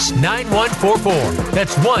 1-888-346-9144.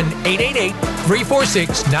 That's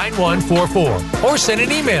 1-888-346-9144. Or send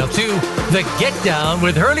an email to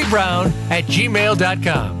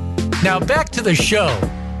thegetdownwithhurliebrown@gmail.com. Now back to the show.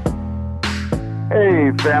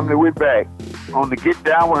 Hey, family, we're back on the Get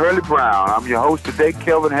Down with Hurlie Brown. I'm your host today,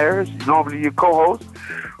 Kelvin Harris, normally your co-host.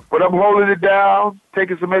 But I'm holding it down,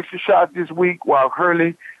 taking some extra shots this week while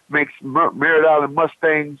Hurlie makes Merritt Island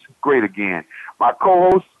Mustangs great again. My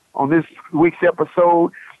co-host on this week's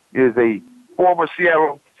episode is a former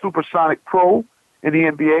Seattle Supersonic pro in the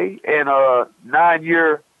NBA and a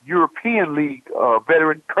 9-year European League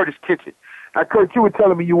veteran, Curtis Kitchen. Now, Kurt, you were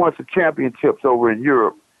telling me you won some championships over in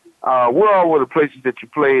Europe. Where all were the places that you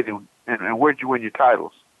played, and where'd you win your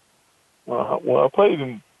titles? Well, I played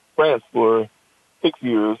in France for 6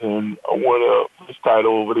 years, and I won a first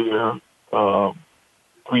title over there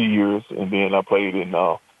 3 years, and then I played in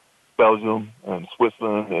Belgium and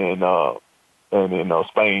Switzerland and in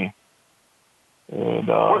Spain. And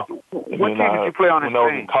what team did you play on in Spain? When I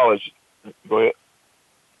was in college, go ahead.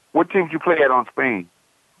 What team did you play at on Spain?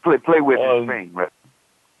 Play with in Spain, right?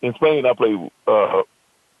 In Spain, I played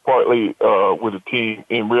partly with a team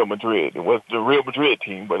in Real Madrid. It was the Real Madrid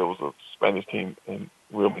team, but it was a Spanish team in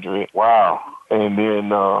Real Madrid. Wow. And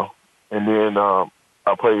then I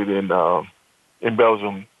played in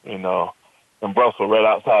Belgium, in Brussels, right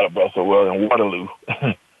outside of Brussels, well, in Waterloo.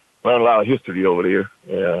 Learned a lot of history over there.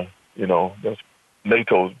 Yeah, that's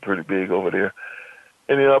NATO's pretty big over there.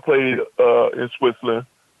 And then I played in Switzerland,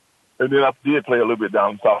 and then I did play a little bit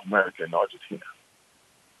down in South America in Argentina.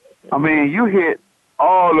 I mean, you hit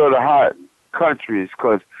all of the hot countries,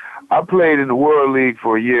 because I played in the World League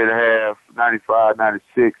for a year and a half, 95,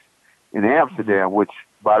 96, in Amsterdam, which,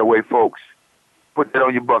 by the way, folks, put that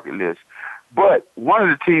on your bucket list. But one of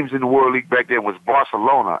the teams in the World League back then was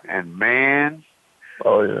Barcelona, and man,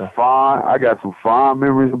 I got some fond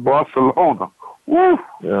memories of Barcelona. Woo!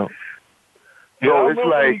 Yeah. So it's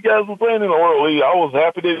like you guys were playing in the World League. I was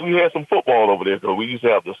happy that we had some football over there, because we used to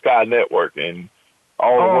have the Sky Network, and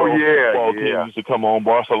all the football teams used to come on.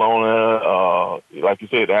 Barcelona, like you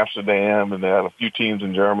said, Amsterdam, and they had a few teams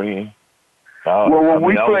in Germany. When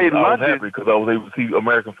we played London, I was happy because I was able to see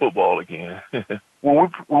American football again.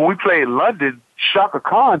 when we played London, Shaka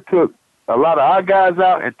Khan took a lot of our guys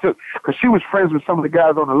out and because she was friends with some of the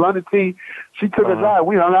guys on the London team. She took us out.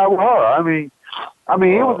 We hung out with her. I mean,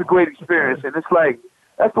 it was a great experience, and it's like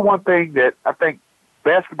that's the one thing that I think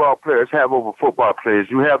basketball players have over football players.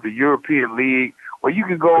 You have the European League where you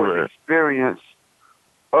can go and experience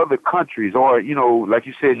other countries, or like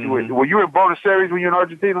you said, were you in Buenos Aires when you were in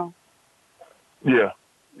Argentina? Yeah.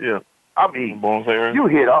 I mean, Buenos Aires. you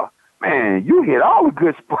hit all the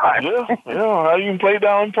good spots. Yeah. I even played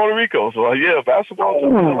down in Puerto Rico, so basketball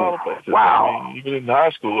took me a lot of places. Wow. I mean, even in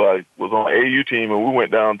high school, I was on an AU team, and we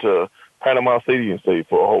went down to Panama City and stayed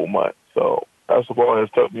for a whole month. So basketball has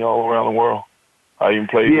took me all around the world. I even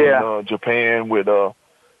played in Japan with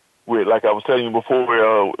like I was telling you before,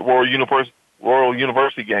 World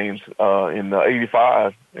University games in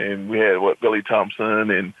 '85, and we had Billy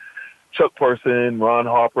Thompson and Chuck Person, Ron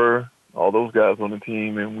Harper, all those guys on the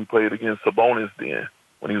team, and we played against Sabonis then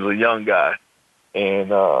when he was a young guy,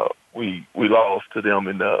 and we lost to them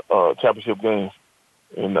in the championship game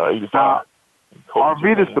in '85.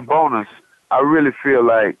 Arvydas Sabonis, I really feel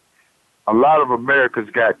like a lot of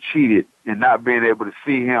Americans got cheated in not being able to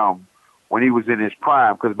see him when he was in his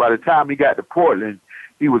prime, because by the time he got to Portland,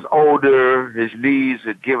 he was older, his knees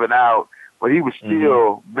had given out, but he was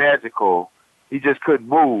still magical. He just couldn't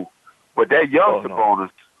move. But that young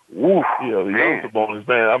Sabonis, woof, young Sabonis,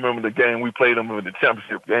 man. I remember the game we played him in the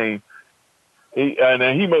championship game. He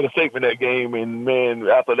made a statement that game, and man,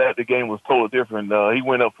 after that, the game was totally different. He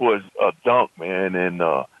went up for a dunk, man, and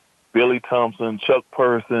Billy Thompson, Chuck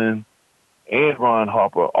Person, and Ron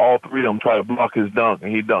Harper, all three of them tried to block his dunk,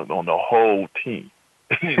 and he dunked on the whole team.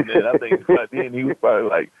 And I think back then he was probably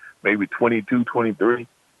like maybe 22, 23,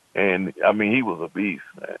 and I mean he was a beast,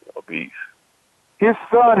 man, a beast. His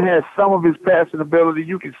son has some of his passing ability.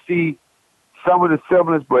 You can see some of the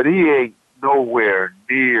semblance, but he ain't nowhere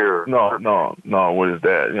near. No. What is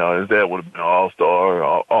that? His dad would have been an all-star,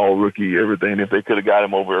 all rookie, everything. If they could have got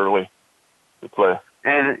him over early to play.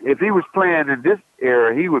 And if he was playing in this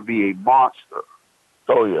era, he would be a monster.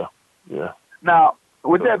 Oh yeah. Now,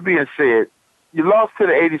 with that being said, you lost to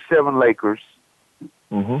the '87 Lakers.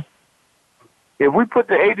 Mm-hmm. If we put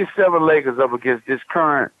the '87 Lakers up against this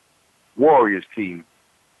current Warriors team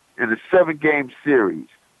in a 7-game series,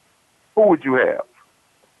 who would you have?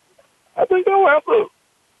 I think I would have to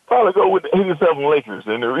probably go with the '87 Lakers,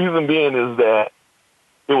 and the reason being is that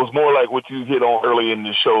it was more like what you hit on early in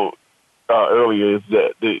the show. Earlier is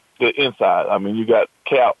that the inside. I mean, you got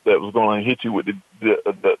Cap that was going to hit you with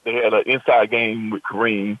they had an inside game with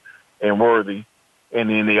Kareem and Worthy, and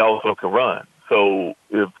then they also can run. So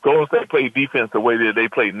if Golden State played defense the way that they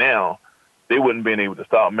play now, they wouldn't have been able to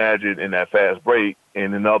stop Magic in that fast break.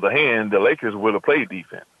 And on the other hand, the Lakers would have played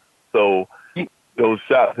defense. So those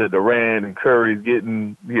shots that Durant and Curry's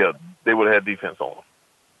getting, they would have had defense on them.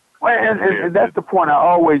 Well, and that's the point I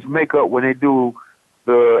always make up when they do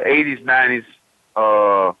the '80s,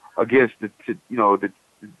 '90s against the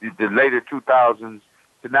later 2000s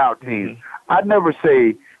to now teams. Mm-hmm. I'd never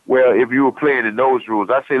say, well, if you were playing in those rules,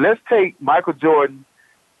 I say let's take Michael Jordan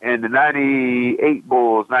and the '98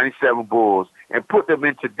 Bulls, '97 Bulls, and put them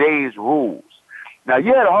in today's rules. Now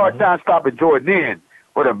you had a hard time stopping Jordan then,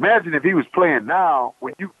 but imagine if he was playing now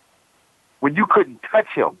when you couldn't touch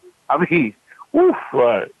him. I mean, woof.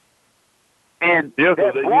 Right. And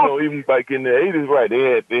even back in the '80s, right?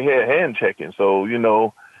 They had hand checking, so you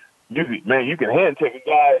can hand check a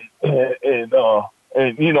guy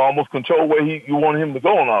and almost control where you want him to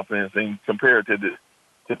go on offense. And compared to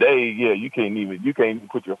today, you can't even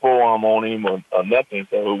put your forearm on him or nothing.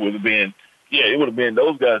 So it would have been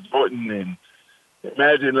those guys, Jordan and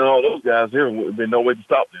Magic and all those guys. There would have been no way to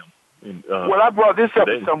stop them. I brought this up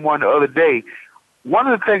to someone the other day. One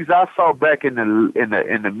of the things I saw back in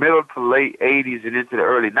the middle to late '80s and into the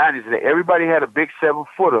early '90s is that everybody had a big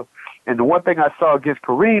 7-footer, and the one thing I saw against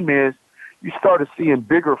Kareem is you started seeing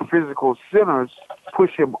bigger physical centers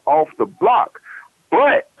push him off the block,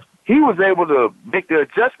 but he was able to make the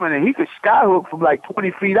adjustment and he could skyhook from like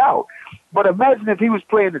 20 feet out. But imagine if he was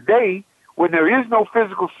playing today when there is no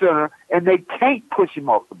physical center and they can't push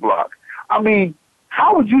him off the block. I mean,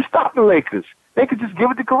 how would you stop the Lakers? They could just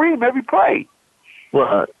give it to Kareem every play.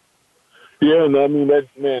 Right. Yeah, and I mean, that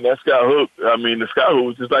skyhook, the skyhook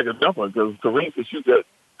was just like a jumper because Kareem could shoot the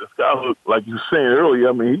skyhook, like you were saying earlier.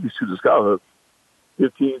 I mean, he could shoot the skyhook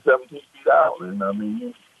 15, 17 feet out.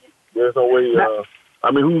 And, there's no way,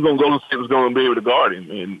 who's going to go and say was going to be able to guard him?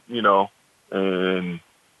 And,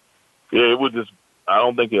 it would just, I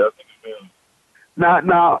don't think it. Now,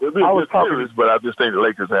 I was talking, but I just think the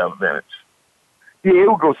Lakers have advantage. Yeah, it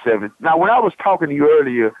would go 7. Now, when I was talking to you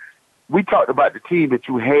earlier, we talked about the team that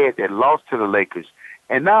you had that lost to the Lakers.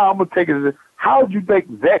 And now I'm going to take it as how do you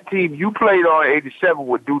think that team you played on in 87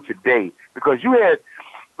 would do today? Because you had,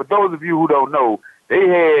 for those of you who don't know, they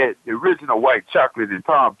had the original white chocolate in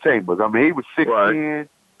Tom Chambers. I mean, he was 6'10". Right.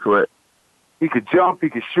 Correct. He could jump. He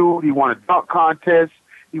could shoot. He won a dunk contest.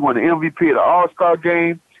 He won the MVP of the All-Star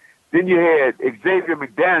game. Then you had Xavier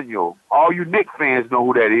McDaniel. All you Knicks fans know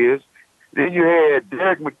who that is. Then you had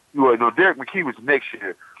Derek McKee was next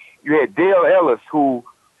year. You had Dale Ellis, who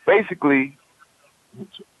basically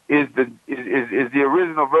is the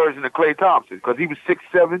original version of Klay Thompson because he was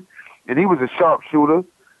 6'7", and he was a sharpshooter.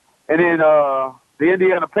 And then the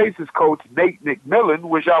Indiana Pacers coach, Nate McMillan,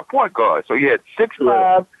 was our point guard. So you had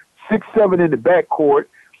 6'5", 6'7" in the backcourt,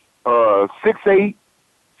 6'8",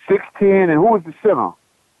 6'10", and who was the center?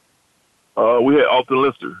 We had Alton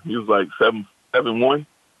Lister. He was like 7'1".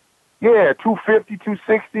 Yeah, 250,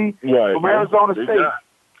 260 from Arizona State.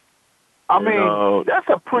 I mean, that's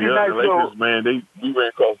a pretty nice the Lakers, man, we ran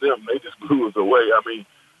across them. They just blew us away. I mean,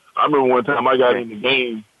 I remember one time I got in the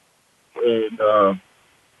game and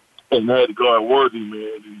had to guard Worthy,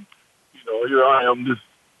 man. And, here I am, this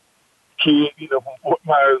kid, from Fort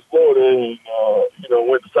Myers, Florida, and,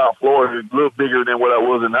 went to South Florida, a little bigger than what I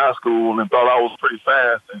was in high school, and thought I was pretty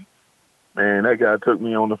fast. And, man, that guy took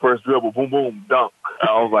me on the first dribble, boom, boom, dunk.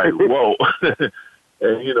 I was like, whoa.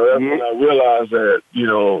 And, that's when I realized that,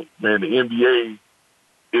 man, the NBA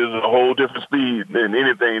is a whole different speed than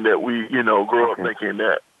anything that we, grew up thinking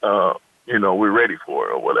that, we're ready for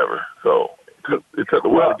or whatever. So it took a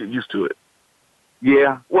while to get used to it.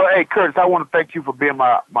 Yeah. Well, hey, Curtis, I want to thank you for being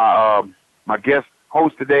my guest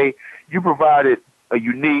host today. You provided a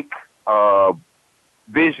unique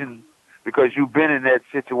vision because you've been in that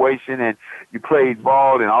situation and you played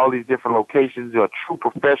ball in all these different locations. You're a true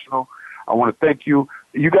professional. I want to thank you.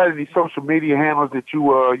 You got any social media handles that you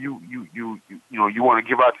want to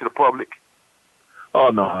give out to the public? Oh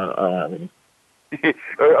no, I don't have any.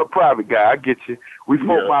 A private guy, I get you. We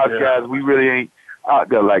Fort Myers guys, we really ain't out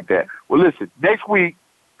there like that. Well, listen, next week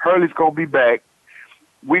Hurlie's gonna be back.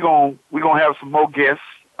 We're gonna have some more guests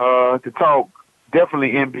to talk.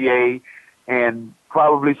 Definitely NBA and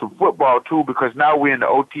probably some football too, because now we're in the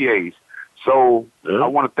OTAs. So I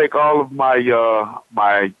want to thank all of my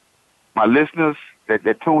my listeners that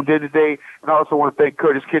tuned in today, and I also want to thank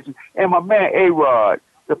Curtis Kitchen and my man A-Rod,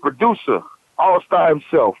 the producer, all-star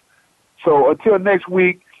himself. So until next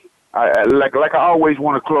week, like I always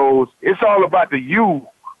want to close, it's all about the you.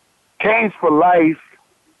 Canes for life,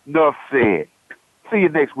 enough said. See you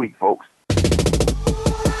next week, folks.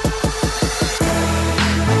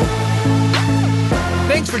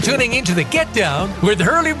 Thanks for tuning in to the Get Down with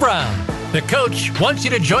Hurlie Brown. The coach wants you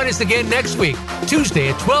to join us again next week, Tuesday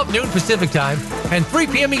at 12 noon Pacific Time and 3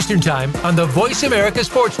 p.m. Eastern Time on the Voice America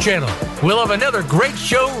Sports Channel. We'll have another great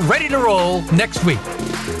show ready to roll next week.